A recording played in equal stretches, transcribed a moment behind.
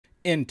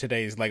In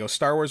today's LEGO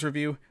Star Wars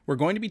review, we're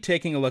going to be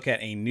taking a look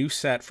at a new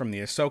set from the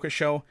Ahsoka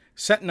show,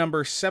 set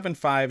number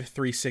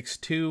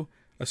 75362,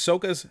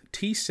 Ahsoka's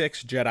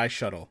T-6 Jedi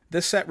Shuttle.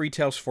 This set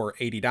retails for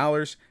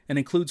 $80 and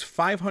includes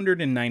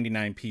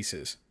 599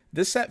 pieces.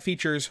 This set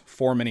features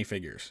 4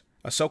 minifigures: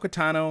 Ahsoka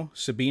Tano,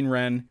 Sabine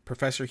Wren,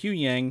 Professor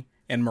Huyang,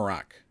 and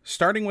Marok.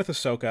 Starting with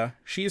Ahsoka,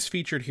 she is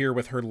featured here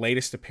with her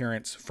latest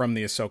appearance from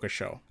the Ahsoka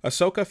show.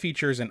 Ahsoka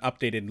features an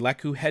updated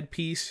Leku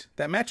headpiece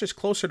that matches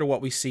closer to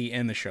what we see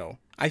in the show.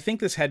 I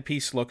think this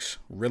headpiece looks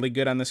really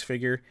good on this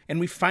figure, and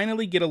we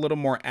finally get a little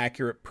more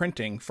accurate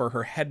printing for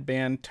her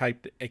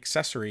headband-type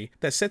accessory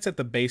that sits at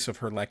the base of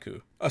her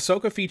Leku.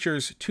 Ahsoka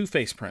features 2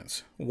 face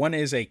prints. One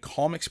is a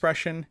calm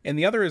expression, and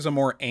the other is a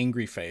more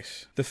angry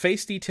face. The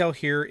face detail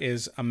here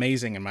is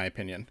amazing in my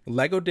opinion.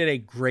 LEGO did a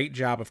great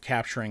job of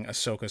capturing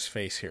Ahsoka's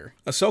face here.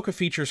 Ahsoka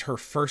features her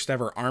first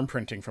ever arm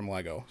printing from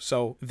LEGO,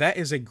 so that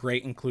is a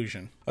great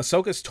inclusion.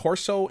 Ahsoka's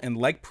torso and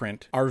leg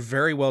print are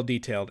very well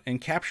detailed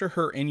and capture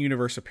her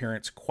in-universe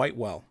appearance quite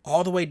well,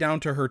 all the way down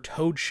to her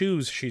toed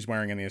shoes she's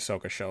wearing in the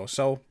Ahsoka show,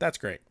 so that's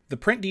great. The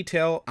print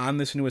detail on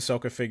this new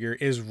Ahsoka figure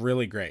is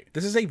really great.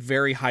 This is a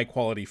very high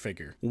quality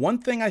figure. One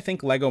thing I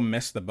think LEGO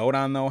missed the boat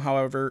on though,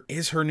 however,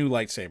 is her new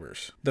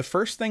lightsabers. The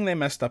first thing they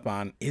messed up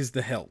on is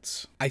the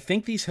hilts. I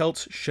think these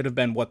hilts should have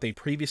been what they'd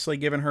previously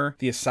given her,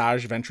 the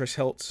Asajj Ventress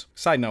hilts.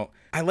 Side note,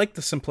 I like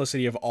the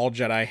simplicity of all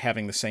Jedi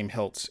having the same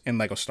hilts in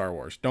LEGO Star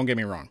Wars, don't get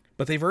me wrong.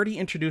 But they've already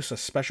introduced a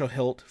special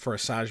hilt for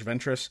Asajj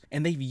Ventress,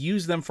 and they've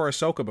used them for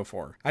Ahsoka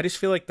before. I just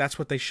feel like that's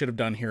what they should have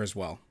done here as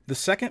well. The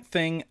second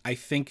thing I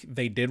think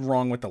they did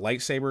wrong with the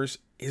lightsabers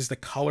is the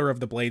color of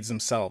the blades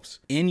themselves.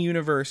 In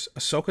universe,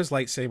 Ahsoka's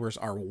lightsabers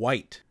are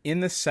white. In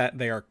this set,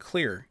 they are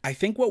clear. I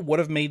think what would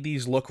have made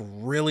these look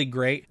really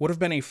great would have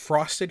been a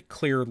frosted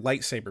clear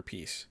lightsaber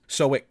piece.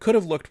 So it could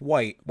have looked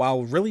white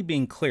while really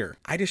being clear.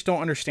 I just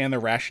don't understand the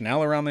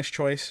rationale around this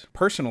choice.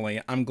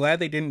 Personally, I'm glad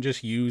they didn't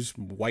just use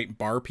white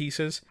bar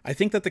pieces. I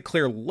think that the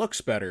clear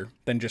looks better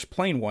than just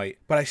plain white,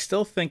 but I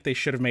still think they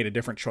should have made a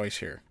different choice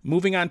here.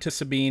 Moving on to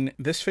Sabine,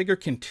 this figure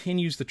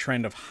continues the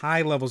trend of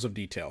high levels of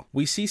detail.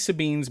 We see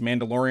Sabine's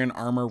Mandalorian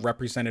armor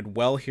represented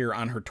well here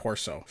on her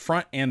torso,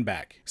 front and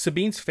back.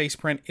 Sabine's face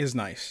print is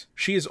nice.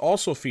 She is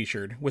also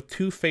featured with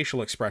 2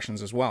 facial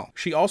expressions as well.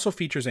 She also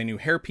features a new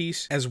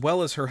hairpiece as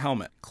well as her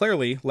helmet.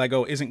 Clearly,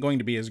 LEGO isn't going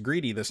to be as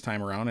greedy this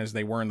time around as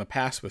they were in the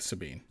past with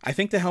Sabine. I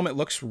think the helmet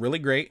looks really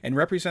great and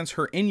represents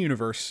her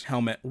in-universe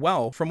helmet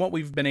well from what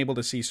we've been able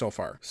to see so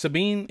far.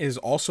 Sabine is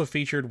also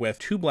featured with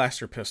 2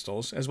 blaster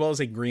pistols as well as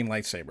a green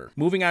lightsaber.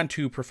 Moving on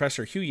to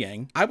Professor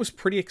Huyang, I was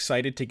pretty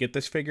excited to get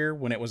this figure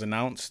when it was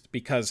announced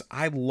because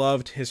I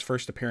loved his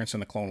first appearance in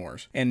the Clone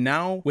Wars, and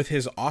now with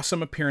his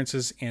awesome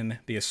appearances in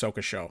the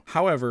Ahsoka show.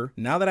 However,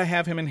 now that I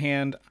have him in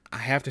hand, I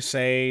have to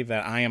say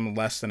that I am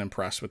less than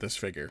impressed with this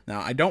figure.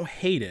 Now, I don't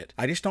hate it,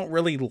 I just don't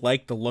really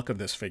like the look of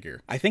this figure.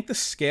 I think the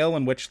scale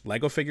in which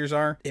LEGO figures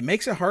are, it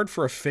makes it hard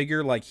for a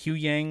figure like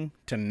Huyang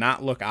to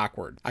not look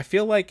awkward. I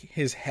feel like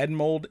his head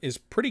mold is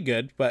pretty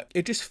good, but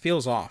it just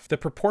feels off. The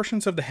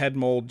proportions of the head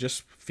mold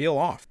just feel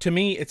off. To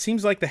me, it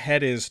seems like the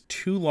head is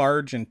too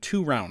large and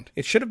too round.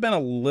 It should have been a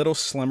little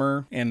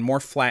slimmer and more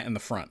flat in the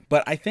front,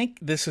 but I think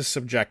this is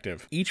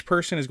subjective. Each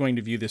person is going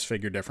to view this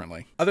figure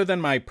differently. Other than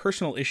my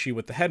personal issue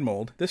with the head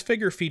mold, this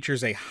figure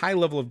features a high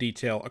level of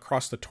detail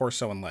across the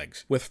torso and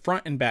legs, with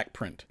front and back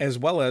print, as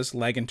well as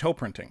leg and toe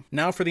printing.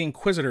 Now for the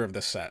Inquisitor of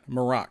this set,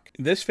 Marok.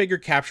 This figure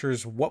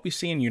captures what we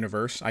see in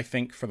universe, I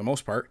think, for the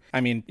most part. I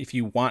mean, if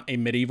you want a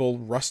medieval,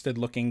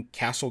 rusted-looking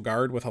castle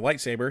guard with a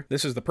lightsaber,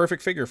 this is the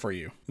perfect figure for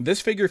you.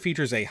 This figure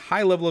features a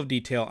high level of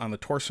detail on the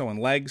torso and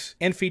legs,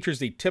 and features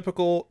the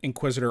typical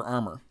Inquisitor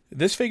armor.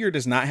 This figure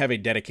does not have a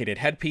dedicated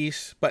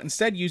headpiece, but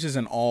instead uses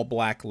an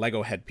all-black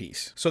LEGO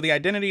headpiece. So the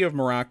identity of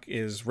Marok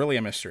is really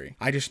a mystery.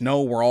 I just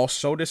know we're all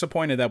so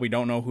disappointed that we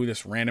don't know who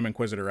this random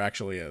Inquisitor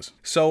actually is.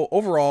 So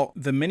overall,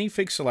 the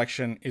minifig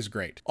selection is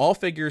great. All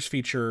figures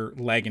feature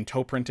leg and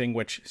toe printing,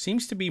 which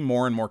seems to be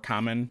more and more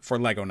common for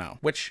LEGO now,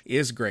 which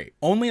is great.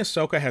 Only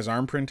Ahsoka has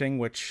arm printing,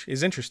 which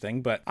is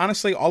interesting, but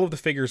honestly, all of the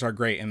figures are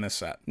great in this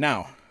set.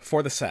 Now,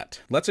 for the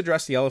set, let's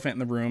address the elephant in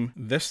the room.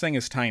 This thing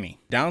is tiny.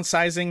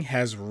 Downsizing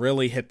has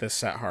really hit this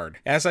set hard.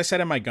 As I said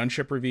in my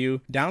gunship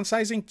review,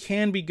 downsizing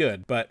can be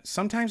good, but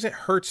sometimes it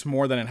hurts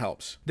more than it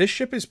helps. This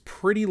ship is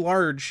pretty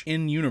large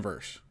in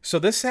universe, so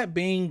this set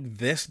being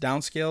this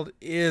downscaled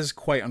is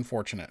quite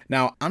unfortunate.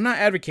 Now, I'm not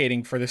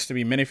advocating for this to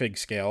be minifig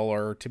scale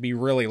or to be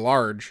really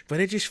large, but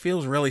it just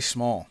feels really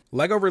small.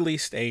 LEGO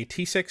released a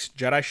T-6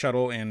 Jedi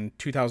Shuttle in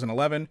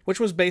 2011, which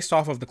was based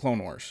off of the Clone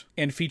Wars,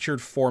 and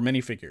featured 4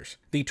 minifigures.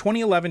 The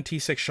 2011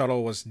 T-6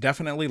 Shuttle was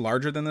definitely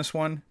larger than this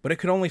one, but it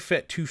could only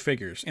fit 2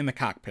 figures in the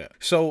cockpit.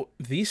 So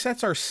these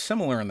sets are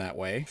similar in that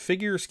way.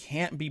 Figures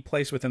can't be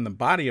placed within the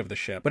body of the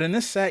ship, but in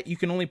this set, you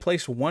can only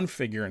place 1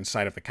 figure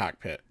inside of the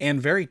cockpit,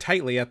 and very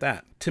tightly at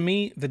that. To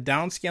me, the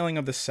downscaling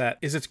of the set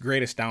is its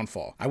greatest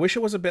downfall. I wish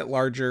it was a bit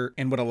larger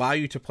and would allow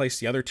you to place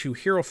the other 2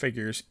 hero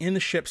figures in the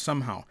ship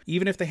somehow,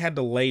 even if they had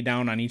to lay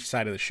down on each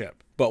side of the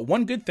ship. But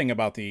one good thing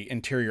about the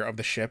interior of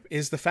the ship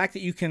is the fact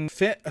that you can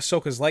fit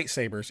Ahsoka's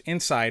lightsabers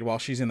inside while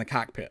she's in the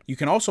cockpit. You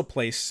can also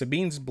place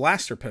Sabine's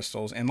blaster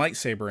pistols and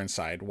lightsaber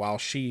inside while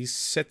she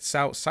sits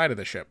outside of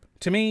the ship.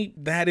 To me,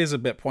 that is a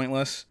bit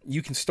pointless.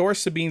 You can store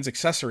Sabine's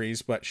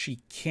accessories, but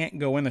she can't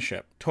go in the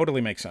ship. Totally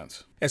makes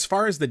sense. As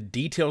far as the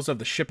details of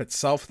the ship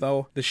itself,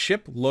 though, the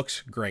ship looks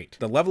great.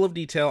 The level of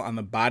detail on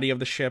the body of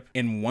the ship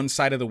and one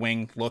side of the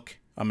wing look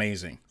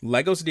amazing.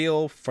 LEGO's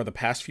deal for the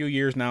past few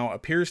years now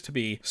appears to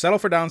be settle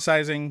for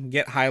downsizing,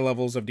 get high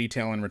levels of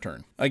detail in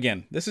return.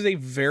 Again, this is a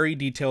very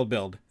detailed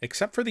build,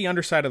 except for the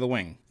underside of the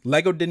wing.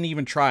 LEGO didn't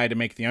even try to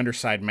make the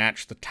underside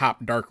match the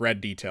top dark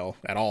red detail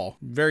at all.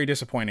 Very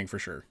disappointing for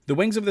sure. The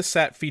wings of the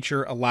set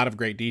feature a lot of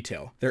great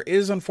detail. There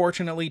is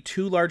unfortunately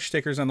 2 large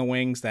stickers on the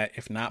wings that,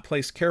 if not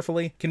placed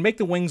carefully, can make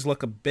the wings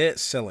look a bit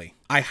silly.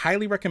 I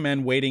highly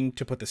recommend waiting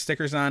to put the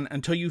stickers on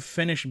until you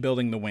finish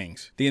building the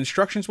wings. The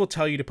instructions will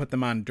tell you to put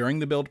them on during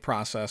the build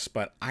process,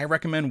 but I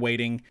recommend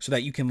waiting so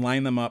that you can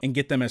line them up and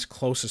get them as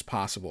close as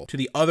possible to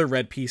the other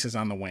red pieces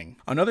on the wing.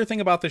 Another thing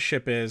about this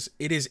ship is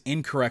it is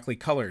incorrectly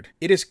colored.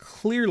 It is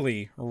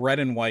clearly red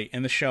and white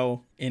in the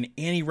show in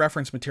any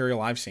reference material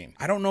I've seen.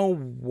 I don't know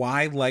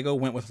why LEGO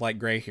went with light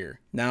gray here.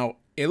 Now,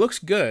 it looks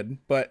good,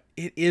 but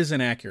it is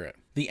inaccurate.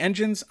 The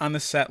engines on the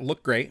set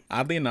look great,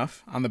 oddly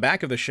enough. On the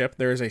back of the ship,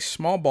 there is a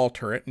small ball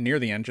turret near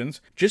the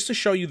engines. Just to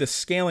show you the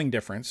scaling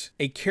difference,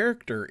 a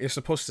character is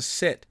supposed to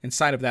sit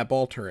inside of that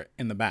ball turret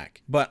in the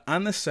back. But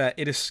on the set,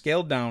 it is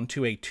scaled down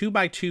to a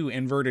 2x2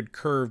 inverted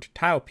curved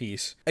tile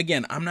piece.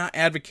 Again, I'm not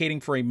advocating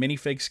for a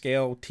minifig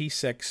scale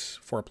T-6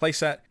 for a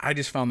playset. I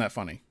just found that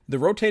funny. The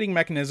rotating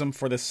mechanism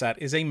for this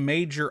set is a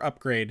major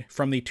upgrade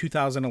from the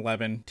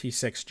 2011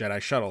 T-6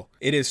 Jedi Shuttle.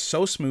 It is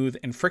so smooth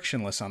and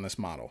frictionless on this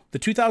model. The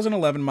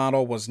 2011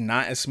 model was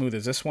not as smooth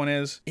as this one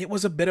is. It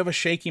was a bit of a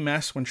shaky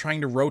mess when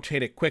trying to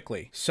rotate it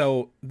quickly,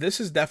 so this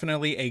is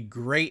definitely a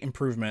great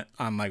improvement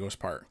on LEGO's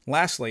part.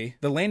 Lastly,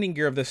 the landing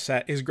gear of this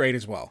set is great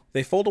as well.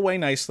 They fold away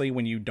nicely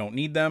when you don't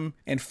need them,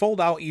 and fold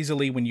out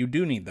easily when you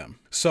do need them.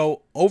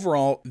 So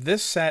overall,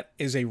 this set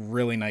is a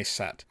really nice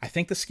set. I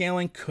think the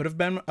scaling could have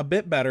been a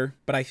bit better,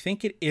 but I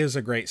think it is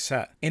a great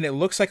set, and it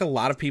looks like a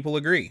lot of people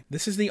agree.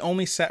 This is the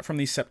only set from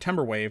the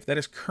September wave that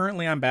is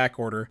currently on back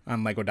order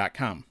on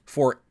LEGO.com.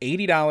 For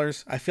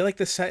 $80, I feel like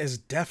this set is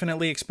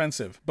definitely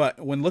expensive,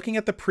 but when looking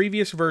at the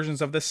previous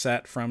versions of this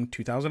set from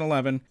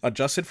 2011,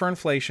 adjusted for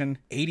inflation,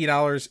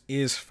 $80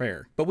 is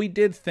fair. But we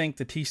did think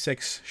the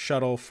T-6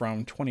 shuttle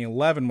from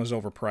 2011 was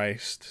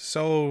overpriced,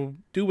 so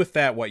do with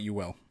that what you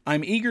will.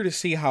 I'm eager to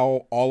see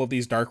how all of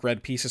these dark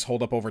red pieces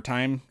hold up over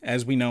time.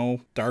 As we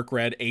know, dark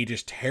red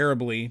ages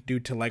terribly due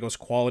to LEGO's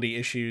quality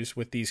issues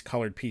with these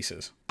colored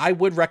pieces. I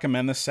would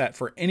recommend this set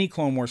for any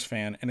Clone Wars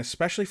fan, and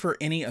especially for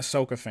any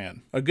Ahsoka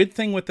fan. A good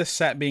thing with this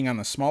set being on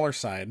the smaller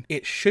side,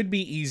 it should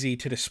be easy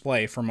to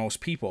display for most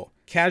people,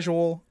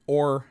 casual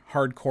or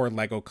hardcore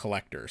LEGO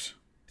collectors.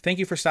 Thank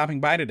you for stopping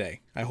by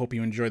today. I hope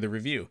you enjoyed the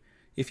review.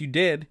 If you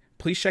did,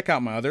 please check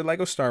out my other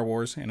LEGO Star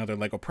Wars and other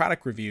LEGO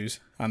product reviews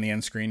on the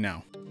end screen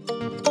now.